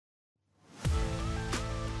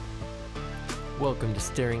Welcome to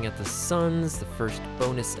Staring at the Suns, the first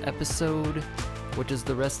bonus episode. What does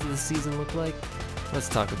the rest of the season look like? Let's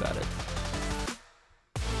talk about it.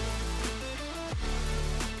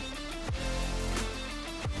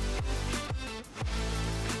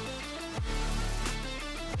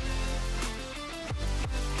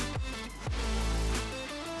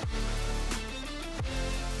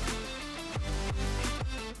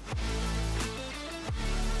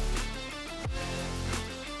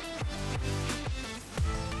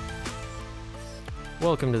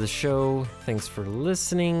 Welcome to the show. Thanks for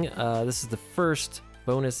listening. This is the first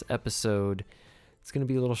bonus episode. It's going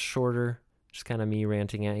to be a little shorter, just kind of me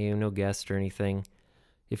ranting at you, no guest or anything.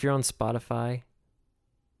 If you're on Spotify,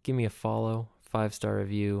 give me a follow, 5-star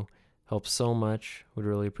review. Helps so much. Would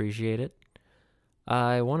really appreciate it.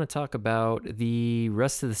 I want to talk about the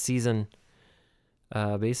rest of the season.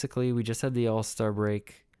 Basically, we just had the All-Star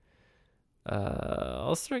break.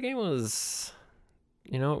 All-Star game was...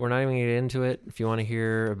 You know, we're not even going to get into it. If you want to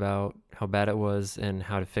hear about how bad it was and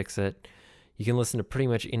how to fix it, you can listen to pretty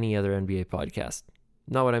much any other NBA podcast.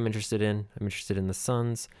 Not what I'm interested in. I'm interested in the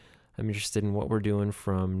Suns. I'm interested in what we're doing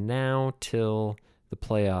from now till the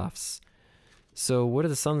playoffs. So what are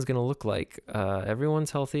the Suns going to look like?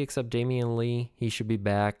 Everyone's healthy except Damian Lee. He should be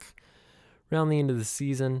back around the end of the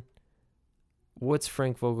season. What's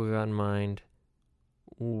Frank Vogel got in mind?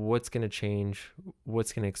 What's going to change?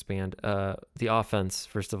 What's going to expand? The offense,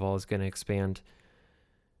 first of all, is going to expand.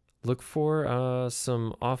 Look for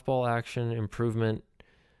some off-ball action improvement.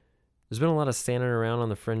 There's been a lot of standing around on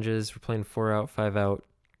the fringes. We're playing 4 out, 5 out.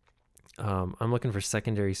 I'm looking for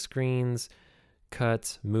secondary screens,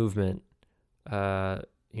 cuts, movement. Nurk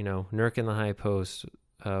in the high post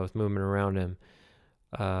with movement around him.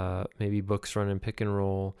 Maybe Books running pick and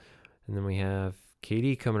roll. And then we have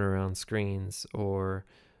KD coming around screens or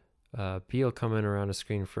Beal coming around a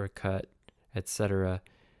screen for a cut, etc.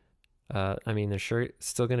 There's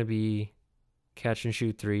still going to be catch and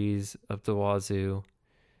shoot threes up the wazoo.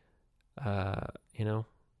 Let's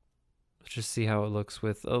just see how it looks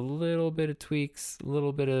with a little bit of tweaks, a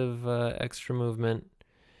little bit of extra movement.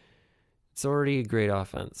 It's already a great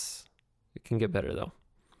offense. It can get better though.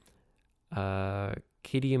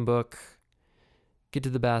 KD and Book get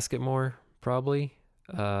to the basket more. Probably,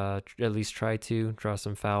 at least try to draw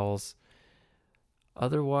some fouls.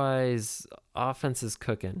 Otherwise, offense is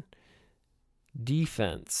cooking.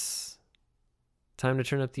 Defense, time to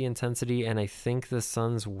turn up the intensity, and I think the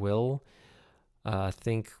Suns will.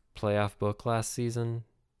 Think playoff Book last season.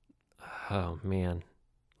 Oh man,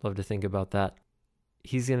 love to think about that.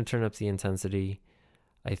 He's going to turn up the intensity.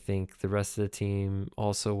 I think the rest of the team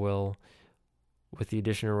also will, with the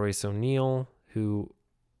addition of Royce O'Neal, who...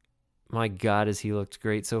 My God, has he looked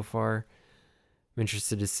great so far. I'm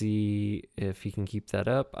interested to see if he can keep that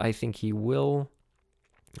up. I think he will.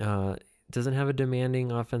 Doesn't have a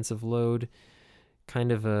demanding offensive load.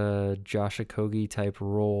 Kind of a Josh Okogie type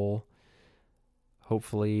role.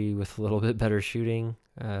 Hopefully with a little bit better shooting.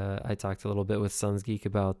 I talked a little bit with Suns Geek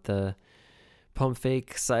about the pump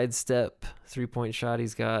fake sidestep 3-point shot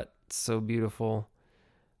he's got. So beautiful.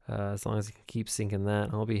 As long as he can keep sinking that,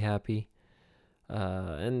 I'll be happy.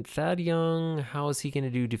 And Thad Young, how is he going to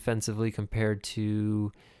do defensively compared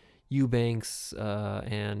to Eubanks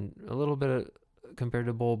and a little bit compared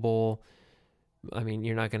to Bol? I mean,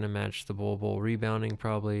 you're not going to match the Bol rebounding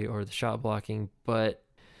probably or the shot blocking, but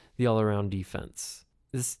the all-around defense.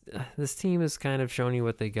 This team has kind of shown you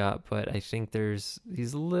what they got, but I think there's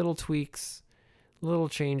these little tweaks, little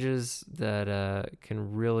changes that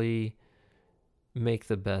can really make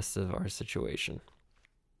the best of our situation.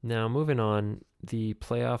 Now, moving on, the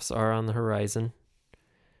playoffs are on the horizon.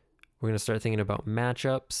 We're going to start thinking about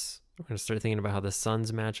matchups. We're going to start thinking about how the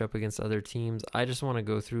Suns match up against other teams. I just want to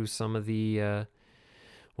go through some of the,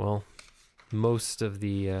 most of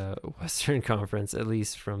the Western Conference, at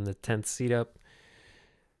least from the 10th seed up.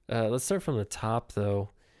 Let's start from the top, though.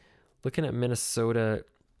 Looking at Minnesota,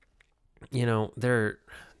 they've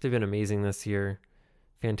been amazing this year.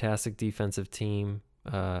 Fantastic defensive team.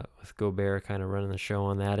 With Gobert kind of running the show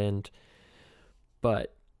on that end.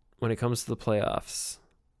 But when it comes to the playoffs,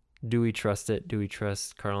 do we trust it? Do we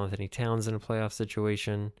trust Karl-Anthony Towns in a playoff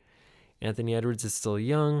situation? Anthony Edwards is still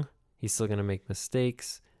young. He's still going to make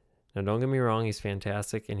mistakes. Now, don't get me wrong. He's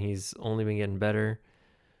fantastic, and he's only been getting better.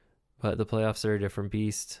 But the playoffs are a different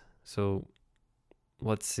beast. So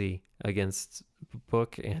let's see. Against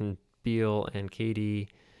Book and Beal and KD,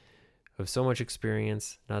 of so much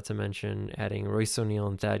experience, not to mention adding Royce O'Neal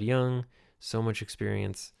and Thad Young, so much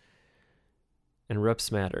experience, and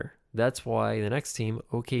reps matter. That's why the next team,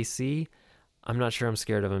 OKC, I'm not sure I'm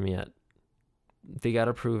scared of them yet. they got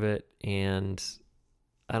to prove it, and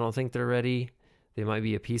I don't think they're ready. They might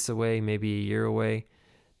be a piece away, maybe a year away.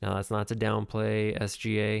 Now, that's not to downplay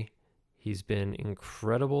SGA. He's been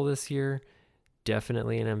incredible this year,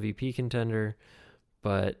 definitely an MVP contender,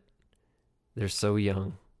 but they're so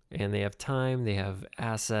young, and they have time, they have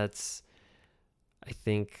assets. I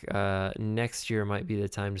think next year might be the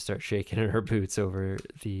time to start shaking in our boots over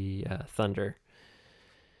the Thunder.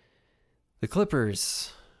 The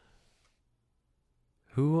Clippers.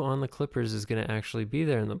 Who on the Clippers is going to actually be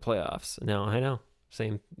there in the playoffs? Now, I know,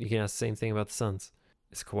 you can ask the same thing about the Suns.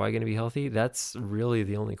 Is Kawhi going to be healthy? That's really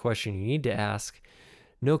the only question you need to ask.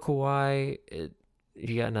 No Kawhi,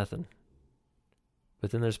 you got nothing.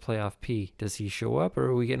 But then there's playoff P. Does he show up, or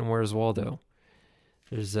are we getting Where's Waldo?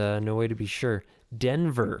 There's no way to be sure.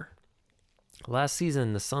 Denver. Last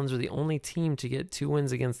season, the Suns were the only team to get 2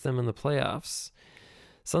 wins against them in the playoffs.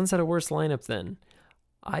 Suns had a worse lineup then.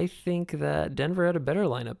 I think that Denver had a better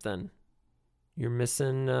lineup then. You're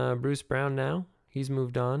missing Bruce Brown now. He's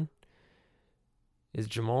moved on. Is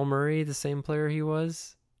Jamal Murray the same player he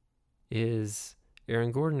was? Is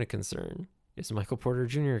Aaron Gordon a concern? Is Michael Porter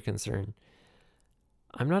Jr. a concern?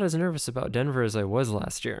 I'm not as nervous about Denver as I was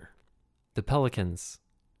last year. The Pelicans.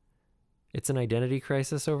 It's an identity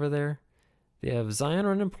crisis over there. They have Zion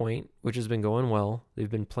running point, which has been going well. They've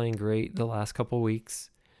been playing great the last couple weeks.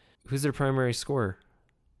 Who's their primary scorer?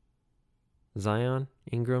 Zion,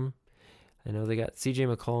 Ingram. I know they got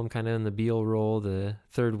CJ McCollum kind of in the Beal role, the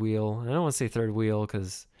third wheel. I don't want to say third wheel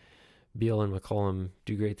because Beal and McCollum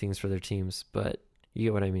do great things for their teams, but you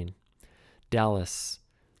get what I mean. Dallas.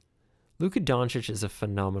 Luka Doncic is a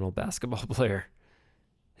phenomenal basketball player.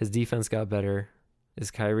 His defense got better.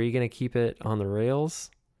 Is Kyrie going to keep it on the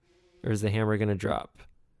rails, or is the hammer going to drop?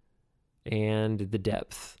 And the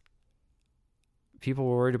depth. People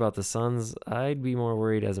were worried about the Suns. I'd be more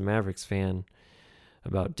worried as a Mavericks fan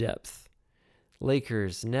about depth.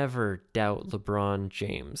 Lakers, never doubt LeBron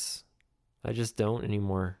James. I just don't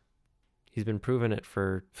anymore. He's been proving it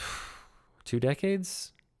for 2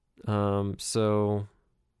 decades. So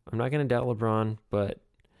I'm not going to doubt LeBron, but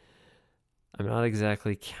I'm not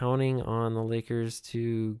exactly counting on the Lakers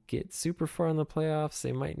to get super far in the playoffs.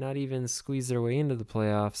 They might not even squeeze their way into the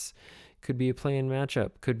playoffs. Could be a play-in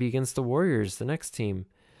matchup. Could be against the Warriors, the next team.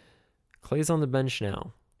 Clay's on the bench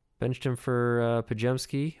now. Benched him for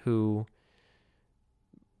Podziemski, who,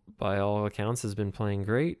 by all accounts, has been playing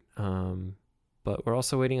great. But we're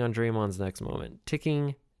also waiting on Draymond's next moment.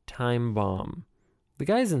 Ticking time bomb. The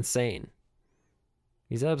guy's insane.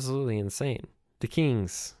 He's absolutely insane. The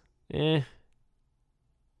Kings. I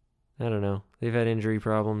don't know. They've had injury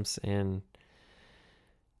problems, and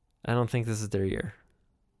I don't think this is their year.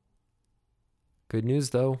 Good news,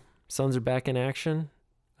 though. Suns are back in action.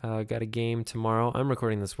 Got a game tomorrow. I'm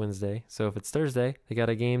recording this Wednesday, so if it's Thursday, they got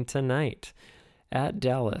a game tonight at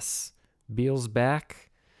Dallas. Beal's back.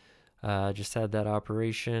 Just had that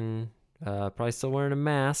operation. Probably still wearing a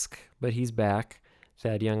mask, but he's back.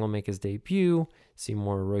 Thad Young will make his debut. See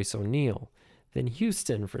more Royce O'Neal. Then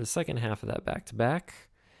Houston for the second half of that back-to-back.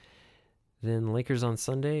 Then Lakers on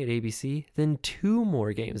Sunday at ABC. Then 2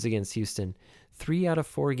 more games against Houston. 3 out of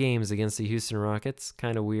 4 games against the Houston Rockets.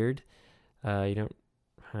 Kind of weird. I don't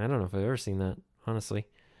know if I've ever seen that, honestly.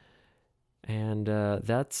 And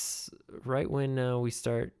that's right when we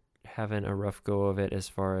start having a rough go of it as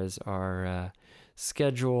far as our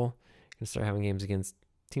schedule. Going to start having games against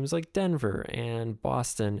teams like Denver and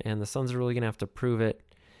Boston, and the Suns are really going to have to prove it,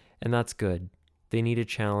 and that's good. They need a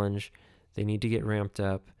challenge. They need to get ramped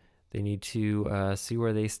up. They need to see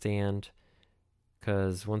where they stand,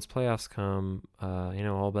 because once playoffs come,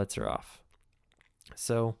 all bets are off.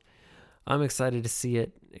 So I'm excited to see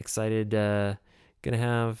it. Excited. Gonna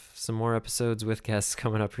have some more episodes with guests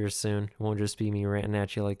coming up here soon. It won't just be me ranting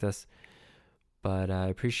at you like this. But I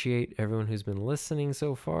appreciate everyone who's been listening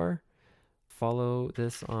so far. Follow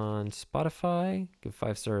this on Spotify. Give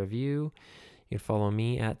 5-star review. You can follow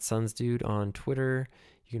me at SunsDude on Twitter.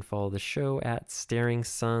 You can follow the show at Staring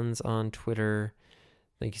Suns on Twitter.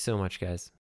 Thank you so much, guys.